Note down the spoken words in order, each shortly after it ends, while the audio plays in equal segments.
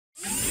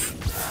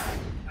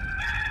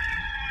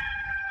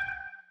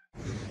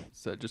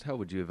So just how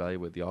would you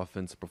evaluate the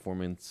offense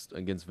performance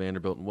against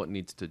Vanderbilt, and what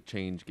needs to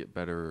change, get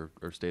better,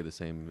 or stay the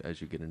same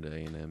as you get into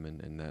A&M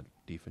and that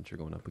defense you're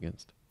going up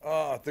against?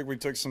 I think we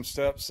took some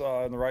steps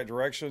in the right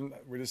direction.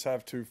 We just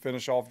have to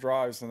finish off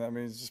drives, and that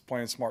means just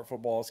playing smart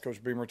football, as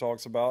Coach Beamer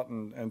talks about,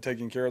 and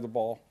taking care of the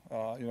ball.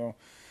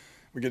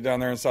 We get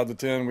down there inside the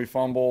 10, we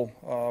fumble,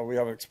 we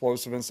have an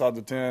explosive inside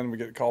the 10, we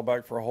get called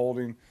back for a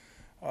holding.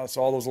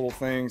 So all those little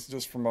things,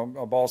 just from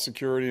a ball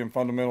security and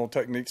fundamental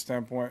technique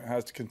standpoint,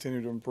 has to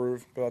continue to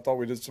improve. But I thought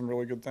we did some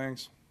really good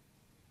things.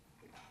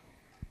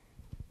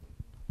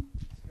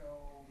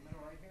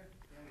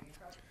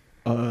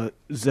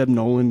 Zeb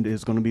Noland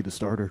is going to be the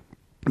starter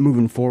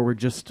moving forward.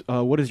 Just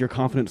what is your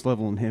confidence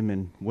level in him,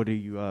 and what do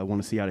you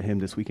want to see out of him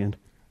this weekend?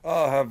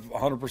 I have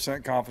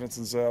 100% confidence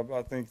in Zeb.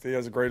 I think he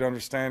has a great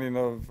understanding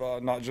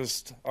of not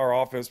just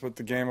our offense, but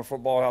the game of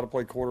football, how to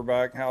play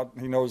quarterback, how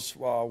he knows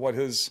what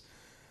his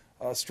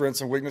strengths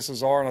and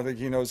weaknesses are, and I think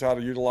he knows how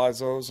to utilize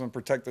those and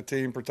protect the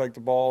team, protect the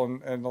ball,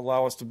 and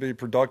allow us to be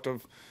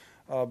productive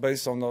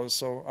based on those.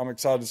 So I'm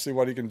excited to see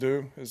what he can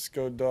do. It's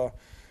good. Going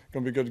to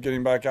be good to get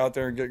him back out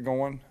there and get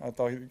going. I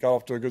thought he got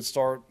off to a good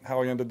start,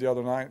 how he ended the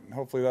other night, and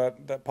hopefully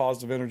that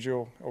positive energy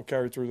will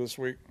carry through this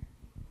week.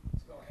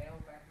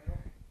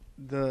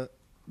 The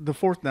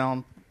fourth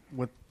down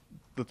with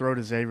the throw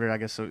to Xavier, I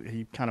guess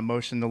he kind of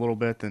motioned a little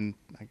bit, and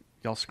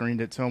y'all screened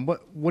it to him.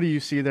 What do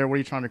you see there? What are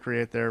you trying to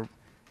create there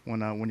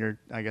when you're,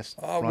 I guess,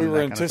 we were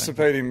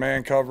anticipating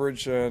man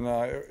coverage, and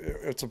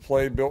it's a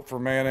play built for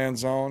man and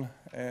zone,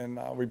 and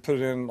we put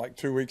it in like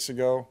 2 weeks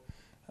ago.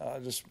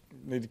 Just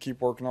need to keep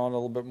working on it a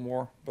little bit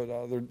more.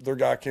 But their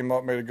guy came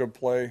up, made a good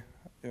play,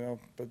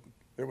 But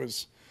it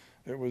was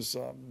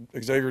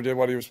Xavier did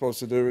what he was supposed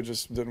to do. It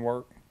just didn't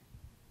work.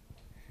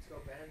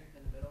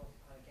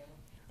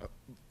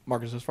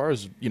 Marcus, as far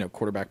as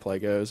quarterback play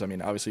goes, I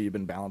mean, obviously you've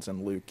been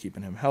balancing Luke,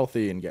 keeping him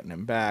healthy and getting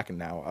him back, and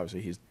now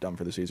obviously he's done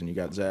for the season. You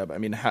got Zeb. I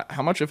mean,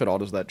 how much, if at all,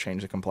 does that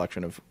change the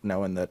complexion of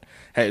knowing that,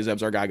 hey,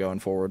 Zeb's our guy going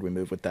forward, we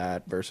move with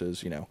that,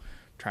 versus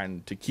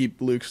trying to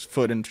keep Luke's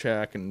foot in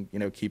check and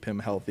keep him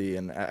healthy?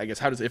 And I guess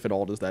how does, if at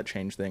all, does that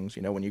change things?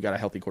 When you got a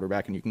healthy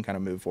quarterback and you can kind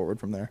of move forward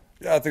from there?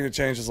 Yeah, I think it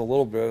changes a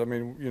little bit. I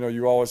mean,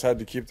 you always had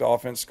to keep the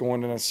offense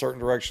going in a certain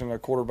direction, a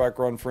quarterback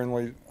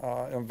run-friendly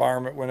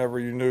environment whenever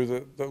you knew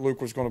that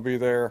Luke was going to be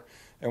there.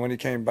 And when he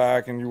came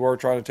back and you were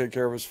trying to take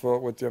care of his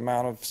foot with the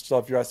amount of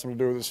stuff you asked him to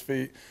do with his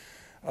feet,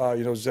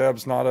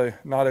 Zeb's not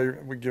a.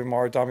 We give him a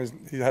hard time.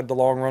 He had the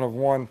long run of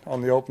one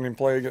on the opening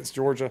play against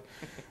Georgia,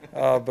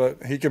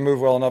 but he can move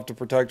well enough to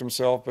protect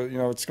himself. But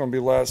it's going to be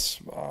less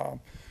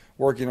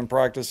working in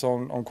practice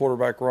on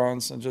quarterback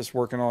runs and just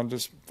working on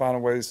just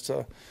finding ways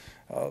to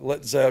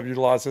let Zeb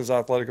utilize his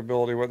athletic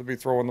ability, whether it be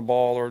throwing the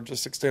ball or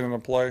just extending a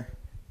play.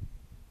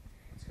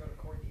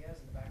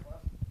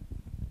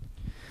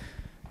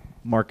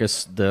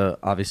 Marcus,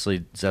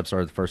 obviously Zeb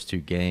started the first two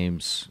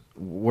games.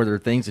 Were there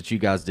things that you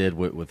guys did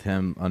with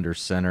him under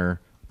center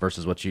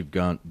versus what you've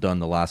done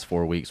the last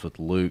 4 weeks with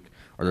Luke?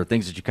 Are there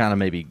things that you kind of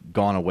maybe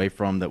gone away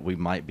from that we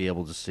might be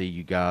able to see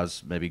you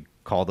guys maybe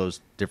call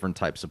those different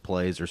types of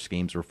plays or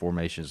schemes or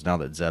formations now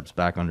that Zeb's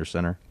back under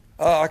center?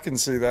 I can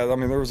see that. I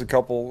mean, there was a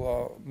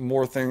couple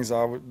more things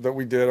that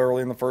we did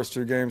early in the first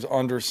two games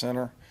under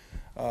center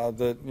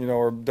that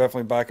are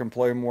definitely back in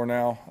play more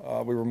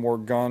now. We were more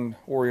gun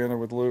oriented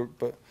with Luke,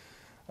 but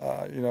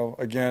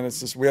again, it's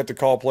just we have to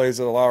call plays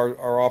that allow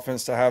our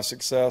offense to have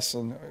success.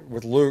 And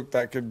with Luke,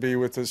 that could be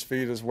with his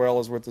feet as well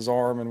as with his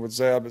arm. And with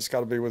Zeb, it's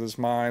got to be with his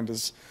mind,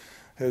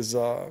 his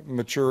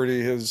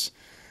maturity, his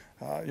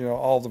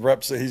all the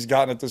reps that he's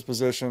gotten at this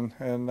position.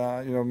 And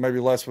maybe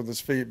less with his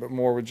feet, but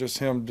more with just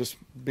him just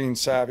being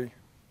savvy.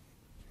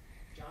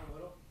 John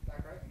Whittle,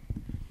 back right.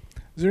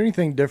 Is there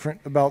anything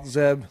different about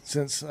Zeb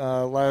since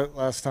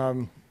last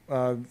time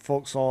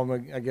folks saw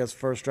him, I guess,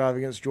 first drive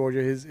against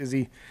Georgia?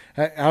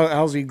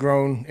 How's he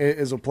grown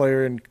as a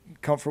player and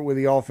comfort with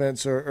the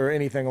offense or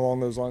anything along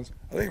those lines?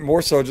 I think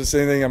more so just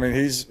anything. I mean,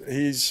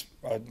 he's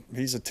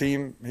a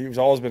team. He's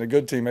always been a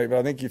good teammate, but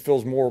I think he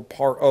feels more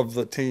part of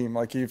the team.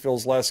 Like he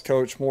feels less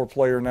coach, more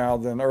player now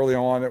than early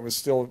on. It was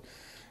still,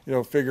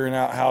 figuring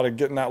out how to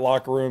get in that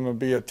locker room and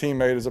be a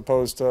teammate as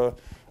opposed to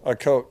a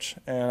coach.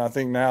 And I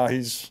think now he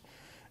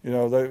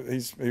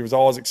was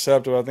always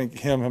accepted. I think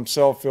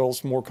himself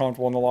feels more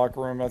comfortable in the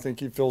locker room. I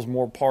think he feels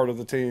more part of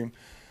the team.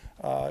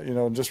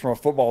 Just from a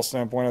football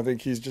standpoint, I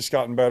think he's just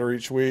gotten better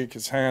each week.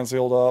 His hands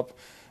healed up.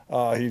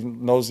 He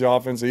knows the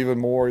offense even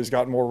more. He's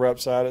gotten more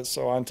reps at it.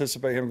 So I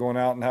anticipate him going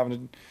out and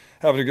having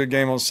a good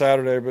game on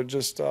Saturday. But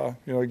just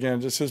again,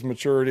 just his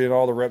maturity and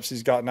all the reps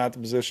he's gotten at the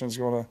position is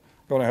going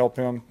to help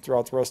him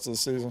throughout the rest of the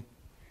season.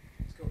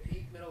 Let's go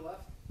Pete, middle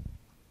left.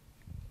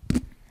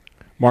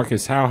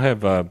 Marcus, how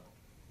have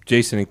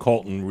Jason and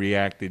Colton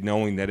reacted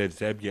knowing that if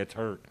Zeb gets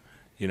hurt,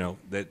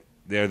 that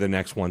they're the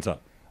next ones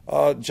up?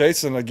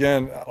 Jason,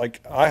 again,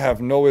 I have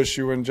no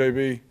issue when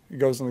JB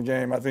goes in the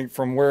game. I think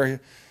from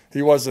where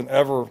I wasn't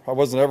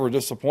ever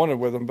disappointed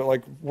with him,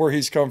 but where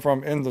he's come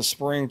from in the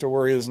spring to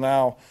where he is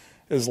now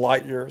is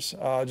light years.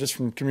 Just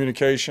from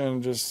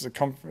communication, just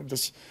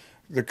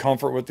the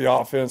comfort with the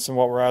offense and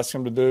what we're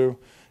asking him to do.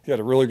 He had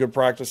a really good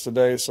practice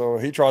today, so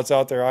he trots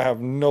out there. I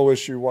have no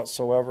issue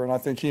whatsoever, and I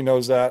think he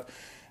knows that.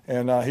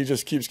 And he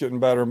just keeps getting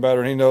better and better.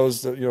 And he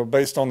knows that,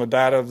 based on the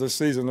data of this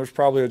season, there's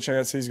probably a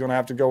chance he's going to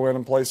have to go in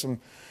and play some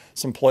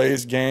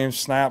plays, games,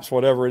 snaps,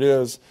 whatever it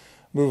is,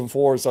 moving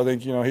forward. So I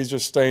think, he's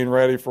just staying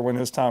ready for when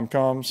his time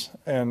comes.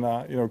 And,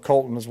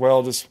 Colton as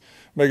well, just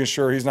making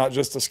sure he's not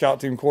just a scout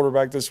team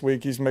quarterback this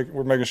week.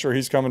 We're making sure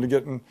he's coming to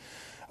getting,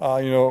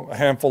 a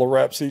handful of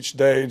reps each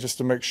day just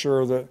to make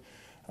sure that,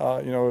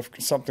 if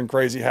something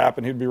crazy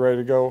happened, he'd be ready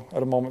to go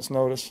at a moment's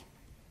notice.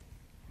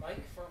 Mike,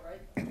 front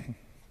right.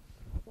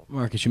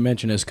 Marcus, you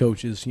mentioned as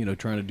coaches,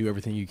 trying to do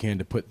everything you can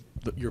to put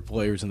your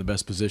players in the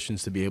best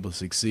positions to be able to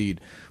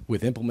succeed.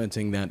 With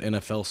implementing that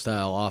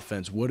NFL-style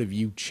offense, what have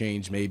you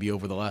changed maybe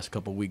over the last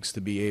couple of weeks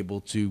to be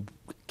able to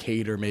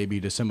cater maybe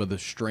to some of the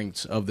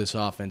strengths of this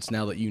offense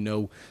now that you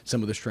know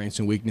some of the strengths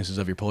and weaknesses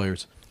of your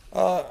players?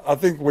 I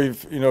think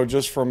we've,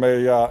 just from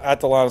at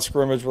the line of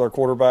scrimmage with our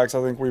quarterbacks,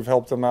 I think we've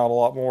helped them out a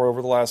lot more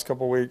over the last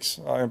couple of weeks.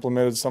 I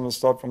implemented some of the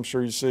stuff I'm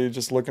sure you see,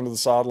 just looking to the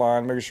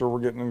sideline, making sure we're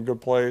getting in good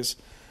plays.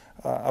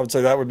 I would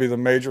say that would be the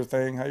major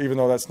thing, even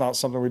though that's not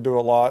something we do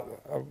a lot.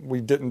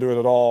 We didn't do it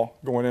at all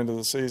going into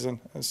the season.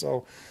 And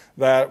so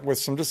that with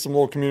some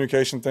little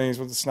communication things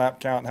with the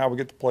snap count and how we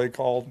get the play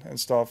called and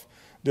stuff,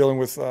 dealing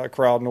with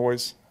crowd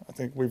noise, I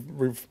think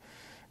we've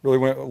really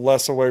went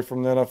less away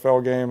from the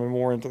NFL game and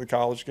more into the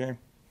college game.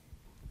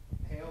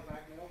 Hale,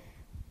 back middle.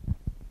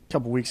 A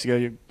couple weeks ago,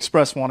 you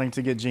expressed wanting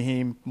to get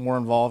Jaheim more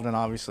involved, and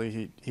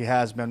obviously he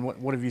has been.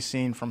 What have you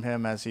seen from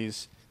him as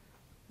he's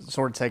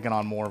sort of taken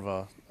on more of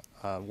a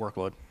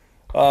workload?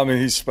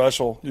 He's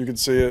special. You can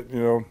see it,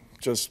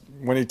 just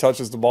when he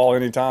touches the ball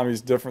anytime,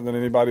 he's different than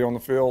anybody on the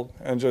field.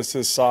 And just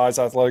his size,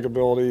 athletic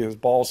ability, his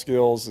ball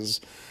skills,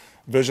 his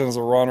vision as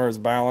a runner, his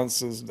balance,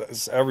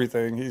 his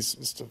everything. He's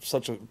just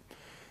such a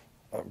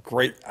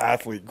great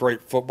athlete,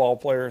 great football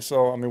player.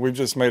 So, we've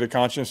just made a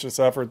conscientious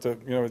effort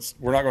that,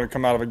 we're not going to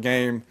come out of a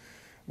game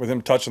with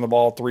him touching the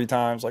ball 3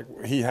 times. Like,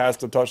 he has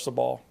to touch the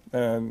ball.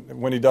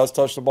 And when he does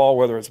touch the ball,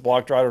 whether it's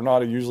blocked right or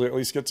not, he usually at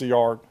least gets a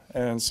yard.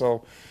 And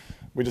so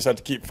we just have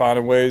to keep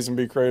finding ways and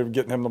be creative,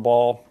 getting him the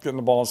ball, getting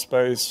the ball in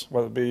space,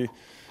 whether it be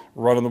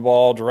running the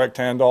ball, direct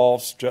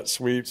handoffs, jet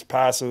sweeps,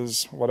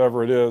 passes,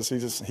 whatever it is.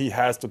 He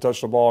has to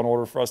touch the ball in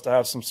order for us to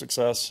have some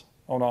success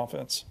on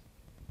offense.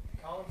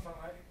 Colin, front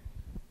right.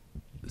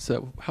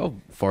 So how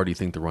far do you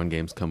think the run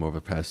game's come over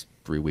the past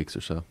 3 weeks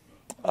or so?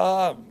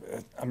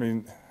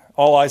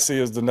 All I see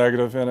is the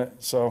negative in it.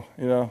 So,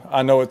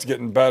 I know it's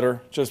getting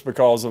better just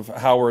because of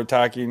how we're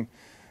attacking.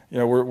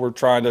 We're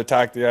trying to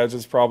attack the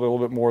edges probably a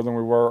little bit more than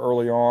we were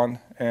early on,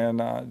 and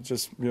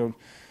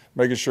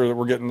making sure that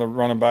we're getting the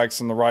running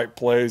backs in the right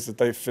plays that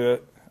they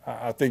fit.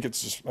 I think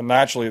it's just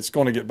naturally it's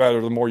going to get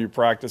better the more you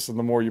practice and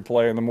the more you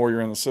play and the more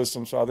you're in the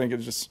system. So I think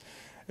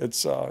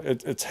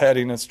it's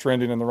heading, it's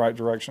trending in the right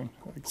direction.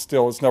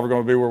 Still, it's never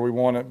going to be where we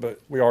want it, but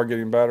we are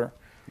getting better.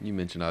 You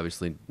mentioned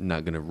obviously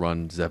not going to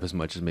run Zeb as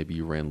much as maybe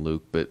you ran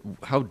Luke, but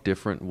how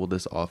different will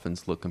this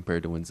offense look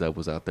compared to when Zeb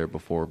was out there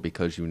before,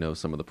 because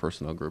some of the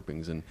personnel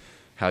groupings and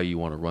how you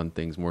want to run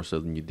things more so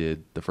than you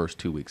did the first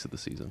 2 weeks of the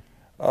season?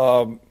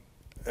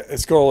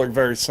 It's going to look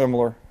very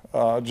similar.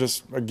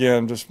 Just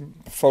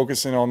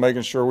focusing on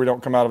making sure we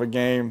don't come out of a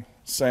game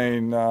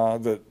saying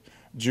that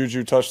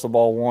Juju touched the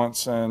ball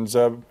once and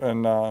Zeb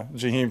and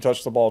Jaheim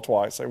touched the ball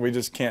twice. Like, we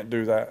just can't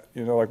do that,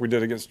 like we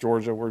did against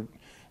Georgia, where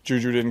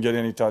Juju didn't get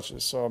any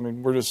touches. So,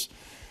 we're just,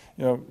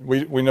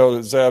 we know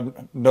that Zeb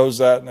knows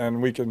that,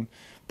 and we can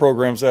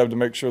program Zeb to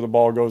make sure the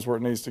ball goes where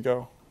it needs to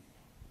go.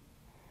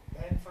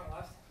 Ben, front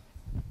left.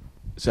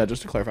 Zeb,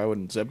 just to clarify,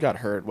 when Zeb got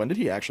hurt, when did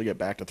he actually get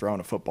back to throwing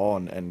a football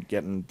and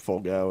getting full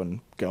go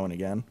and going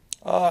again?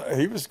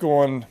 He was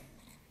going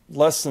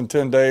less than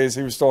 10 days.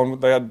 He was throwing.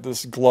 They had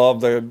this glove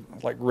they had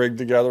rigged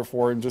together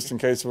for him just in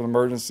case of an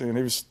emergency, and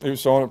he was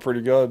throwing it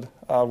pretty good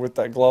with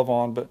that glove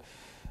on. But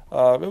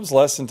it was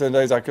less than 10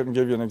 days. I couldn't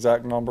give you an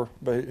exact number,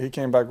 but he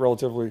came back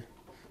relatively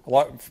a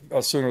lot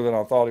sooner than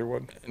I thought he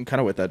would. And kind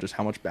of with that, just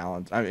how much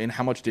balance?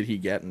 How much did he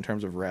get in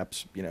terms of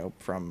reps?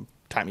 From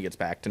time he gets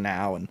back to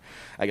now, and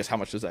I guess how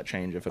much does that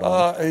change if at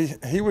all?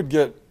 He would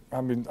get.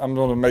 I'm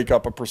going to make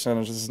up a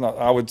percentage. This is not.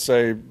 I would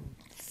say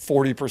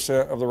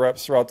 40% of the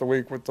reps throughout the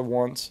week with the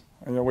ones.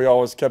 We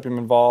always kept him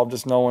involved,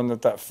 just knowing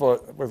that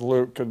foot with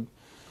Luke could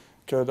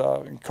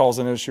cause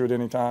an issue at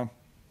any time.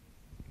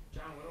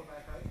 John Whittle,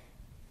 back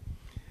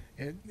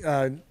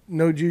right.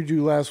 No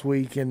Juju last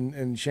week,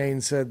 and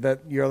Shane said that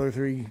your other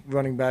 3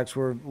 running backs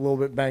were a little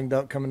bit banged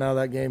up coming out of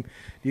that game.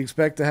 Do you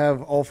expect to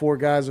have all 4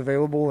 guys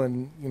available,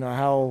 and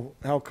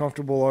how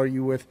comfortable are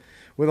you with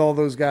all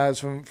those guys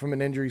from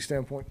an injury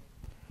standpoint?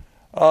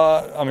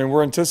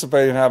 We're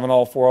anticipating having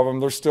all 4 of them.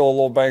 They're still a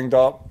little banged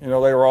up. They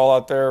were all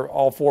out there,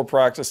 all 4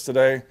 practice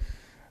today.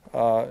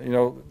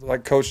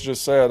 Like Coach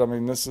just said,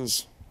 this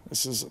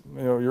is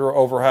you're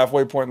over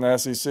halfway point in the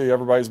SEC.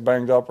 Everybody's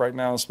banged up right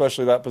now,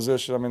 especially that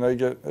position.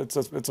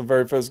 It's a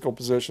very physical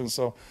position.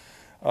 So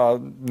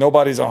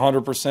nobody's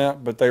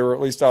 100%, but they were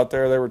at least out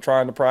there. They were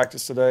trying to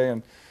practice today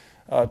and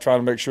trying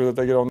to make sure that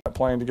they get on that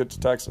plane to get to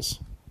Texas.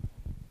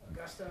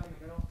 Augusta in the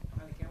middle,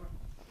 behind the camera.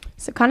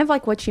 So kind of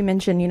like what you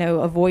mentioned,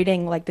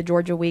 avoiding like the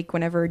Georgia week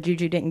whenever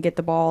Juju didn't get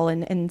the ball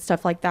and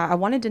stuff like that. I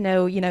wanted to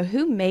know,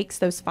 who makes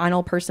those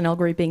final personnel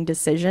grouping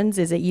decisions?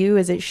 Is it you?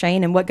 Is it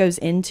Shane? And what goes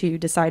into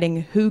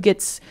deciding who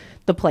gets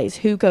the plays,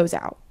 who goes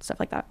out, stuff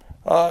like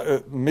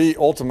that? Me,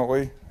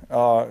 ultimately.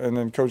 And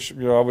then Coach,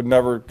 I would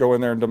never go in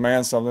there and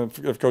demand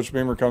something. If Coach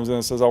Beamer comes in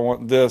and says, I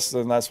want this,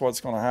 then that's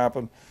what's going to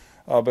happen.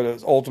 But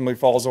it ultimately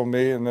falls on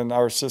me. And then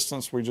our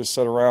assistants, we just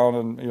sit around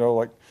and,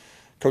 like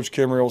Coach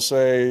Kimmery will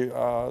say,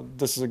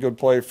 this is a good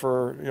play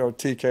for,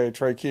 TK,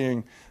 Trey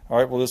King. All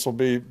right, well, this will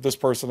be this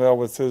personnel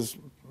with his,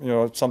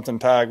 something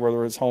tagged,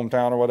 whether it's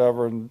hometown or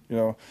whatever. And,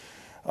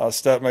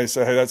 Step may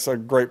say, hey, that's a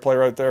great play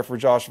right there for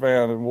Josh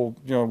Van, and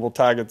we'll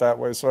tag it that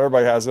way. So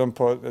everybody has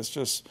input. It's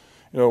just,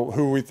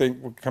 who we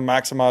think can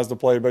maximize the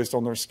play based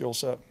on their skill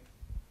set.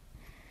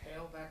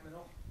 Hale, back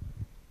middle.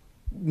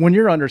 When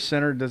you're under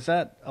center, does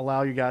that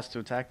allow you guys to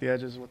attack the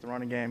edges with the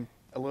running game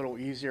a little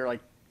easier, like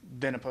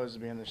than opposed to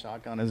being the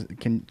shotgun?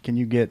 Can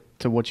you get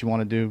to what you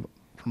want to do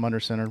from under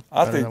center?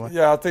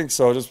 I think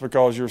so. Just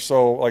because you're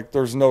so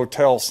there's no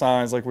tell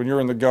signs. Like when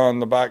you're in the gun,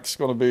 the back's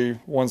going to be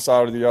one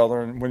side or the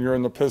other, and when you're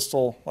in the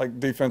pistol,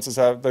 defenses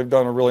they've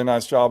done a really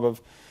nice job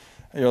of.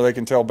 They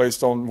can tell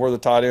based on where the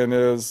tight end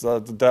is, the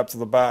depth of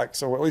the back.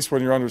 So at least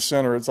when you're under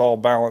center, it's all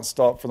balanced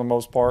up for the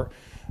most part.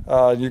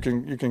 You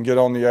can get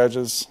on the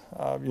edges,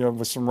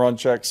 with some run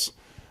checks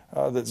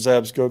that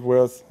Zeb's good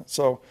with.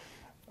 So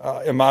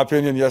in my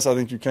opinion, yes, I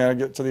think you can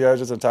get to the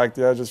edges, attack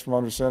the edges from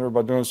under center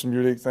by doing some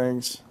unique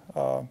things.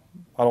 I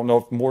don't know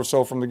if more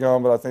so from the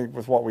gun, but I think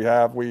with what we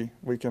have, we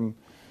can.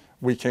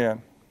 Let's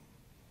go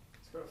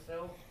to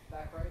Phil,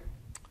 back right.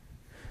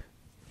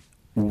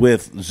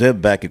 With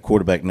Zeb back at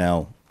quarterback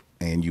now,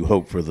 and you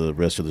hope for the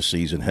rest of the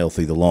season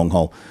healthy, the long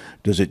haul,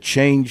 does it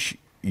change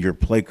your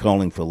play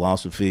calling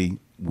philosophy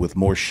with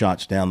more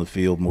shots down the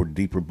field, more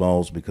deeper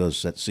balls,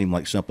 because that seemed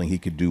like something he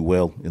could do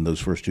well in those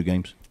first two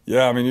games?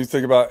 Yeah, I mean, you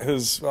think about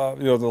his, the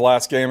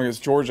last game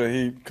against Georgia,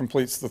 he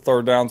completes the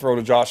third down throw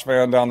to Josh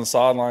Van down the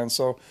sideline.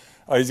 So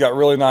he's got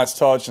really nice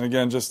touch, and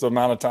again, just the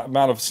amount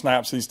of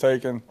snaps he's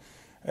taken.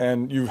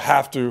 And you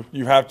have to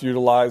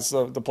utilize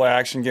the play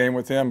action game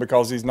with him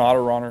because he's not a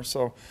runner.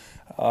 So.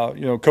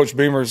 Coach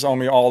Beamer's on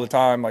me all the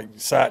time. Like,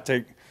 Sat,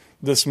 take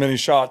this many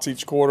shots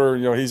each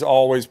quarter. He's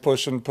always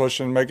pushing,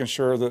 making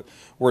sure that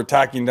we're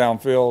attacking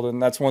downfield,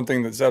 and that's one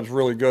thing that Zeb's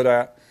really good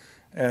at.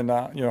 And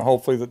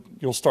hopefully that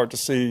you'll start to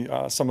see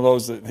some of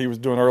those that he was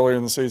doing earlier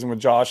in the season with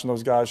Josh and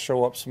those guys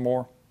show up some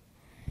more.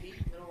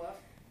 Middle left.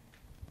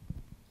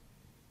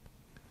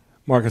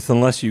 Marcus,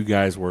 unless you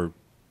guys were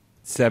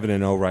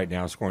 7-0 right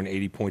now, scoring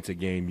 80 points a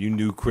game, you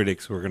knew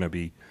critics were going to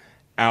be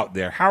out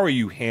there. How are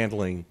you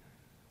handling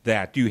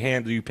that? Do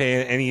you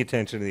pay any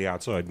attention to the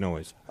outside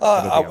noise?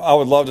 I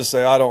would love to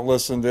say I don't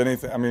listen to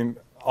anything. I mean,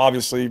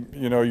 obviously,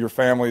 your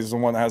family is the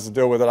one that has to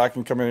deal with it. I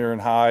can come in here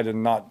and hide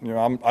and not,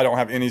 I don't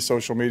have any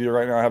social media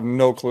right now. I have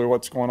no clue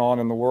what's going on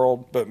in the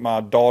world. But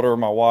my daughter,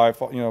 my wife,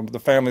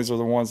 the families are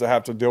the ones that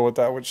have to deal with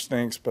that, which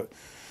stinks. But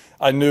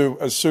I knew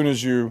as soon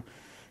as you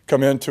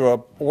come into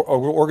a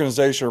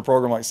organization or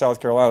program like South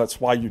Carolina, that's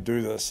why you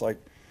do this.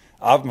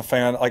 I'm a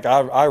fan.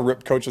 I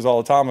rip coaches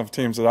all the time of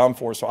teams that I'm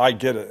for, so I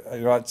get it.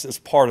 It's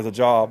part of the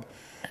job.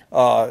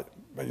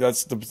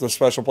 That's the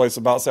special place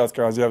about South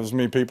Carolina. You have as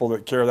many people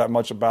that care that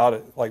much about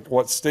it.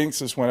 What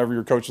stinks is whenever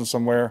you're coaching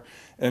somewhere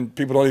and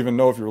people don't even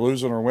know if you're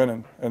losing or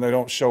winning, and they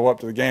don't show up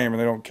to the game and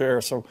they don't care.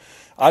 So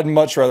I'd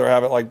much rather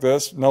have it like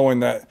this,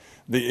 knowing that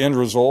the end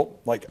result,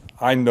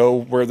 I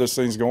know where this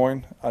thing's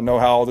going. I know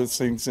how this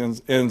thing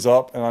ends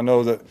up, and I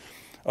know that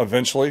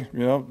eventually,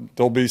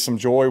 there'll be some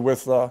joy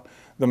with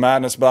the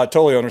madness, but I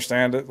totally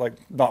understand it.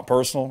 Not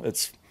personal.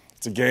 It's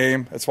a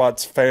game. That's why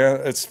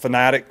it's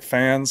fanatic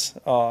fans.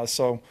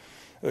 So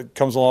it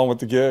comes along with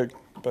the gig.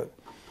 But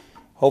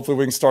hopefully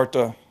we can start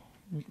to,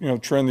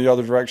 trend the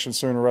other direction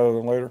sooner rather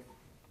than later.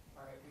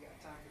 All right, we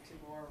got time for two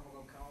more.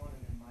 We'll go Colin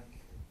and then Mike.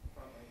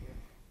 Front right here.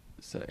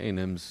 So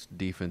A&M's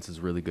defense is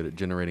really good at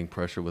generating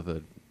pressure with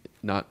a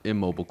not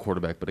immobile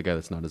quarterback, but a guy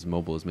that's not as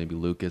mobile as maybe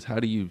Luke is. How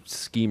do you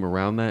scheme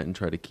around that and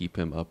try to keep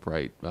him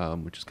upright,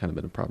 which has kind of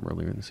been a problem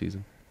earlier in the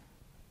season?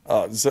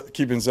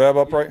 Keeping Zeb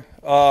upright.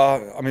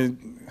 I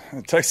mean,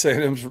 Texas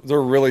A&M,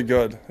 they're really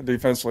good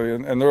defensively,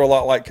 and they're a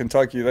lot like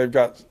Kentucky. They've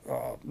got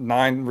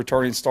 9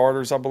 returning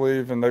starters, I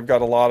believe, and they've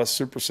got a lot of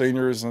super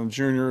seniors and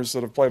juniors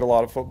that have played a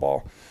lot of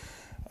football.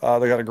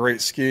 They got a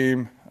great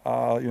scheme.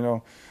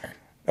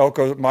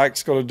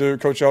 Mike's going to do,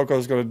 Coach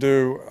Elko's going to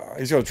do,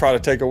 he's going to try to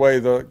take away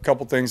the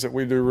couple things that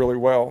we do really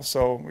well.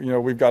 So,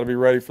 we've got to be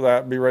ready for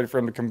that, be ready for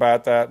him to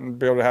combat that and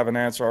be able to have an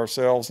answer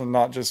ourselves and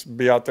not just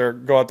go out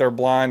there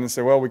blind and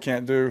say, well, we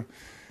can't do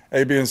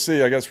A, B, and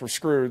C. I guess we're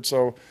screwed.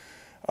 So,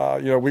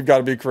 we've got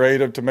to be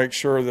creative to make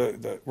sure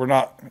that we're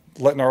not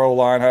letting our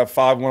O-line have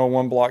 5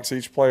 one-on-one blocks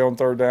each play on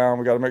third down.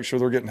 We've got to make sure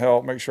they're getting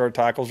help, make sure our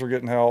tackles are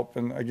getting help.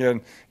 And,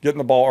 again, getting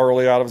the ball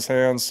early out of his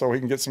hands so he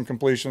can get some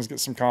completions, get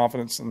some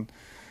confidence, and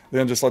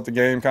then just let the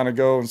game kind of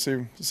go and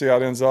see how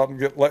it ends up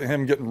and let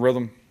him get in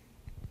rhythm.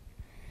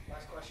 Last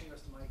last question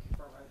goes to Mike.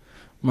 Front right.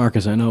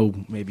 Marcus, I know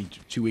maybe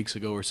 2 weeks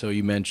ago or so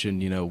you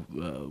mentioned,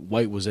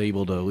 White was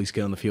able to at least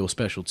get on the field with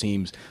special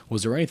teams.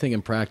 Was there anything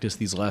in practice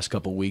these last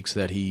couple of weeks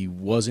that he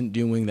wasn't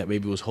doing that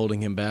maybe was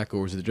holding him back,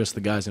 or was it just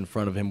the guys in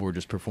front of him were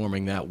just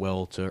performing that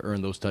well to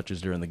earn those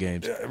touches during the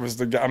games? Yeah, it was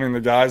the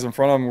guys in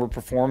front of him were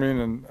performing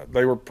and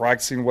they were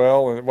practicing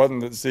well, and it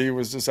wasn't that Z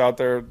was just out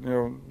there,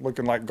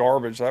 looking like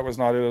garbage. That was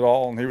not it at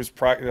all. And he was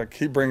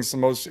he brings the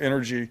most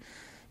energy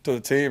to the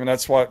team, and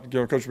that's what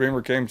Coach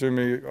Beamer came to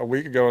me a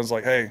week ago and was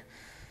like, hey,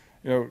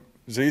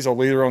 Z's a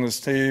leader on this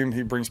team.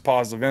 He brings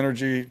positive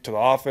energy to the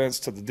offense,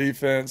 to the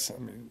defense. I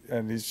mean,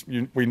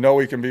 and we know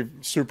he can be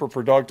super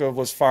productive.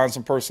 Let's find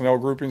some personnel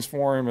groupings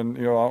for him. And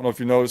I don't know if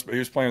you noticed, but he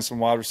was playing some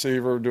wide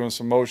receiver, doing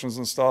some motions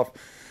and stuff.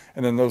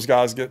 And then those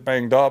guys get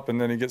banged up, and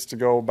then he gets to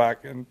go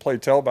back and play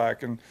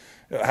tailback. And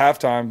at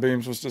halftime,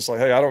 Beams was just like,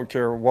 hey, I don't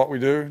care what we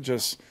do,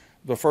 just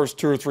the first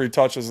 2 or 3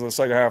 touches of the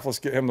second half, let's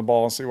get him the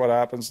ball and see what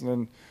happens.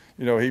 And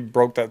then he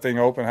broke that thing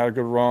open, had a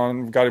good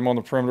run, got him on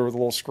the perimeter with a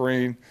little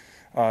screen.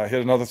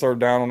 Hit another third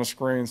down on the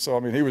screen. So, I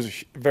mean, he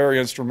was very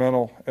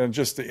instrumental in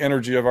just the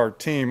energy of our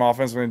team,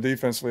 offensively and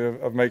defensively,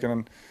 of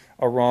making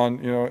a run,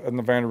 in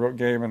the Vanderbilt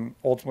game and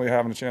ultimately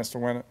having a chance to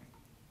win it.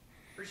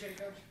 Appreciate it,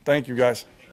 Coach. Thank you, guys.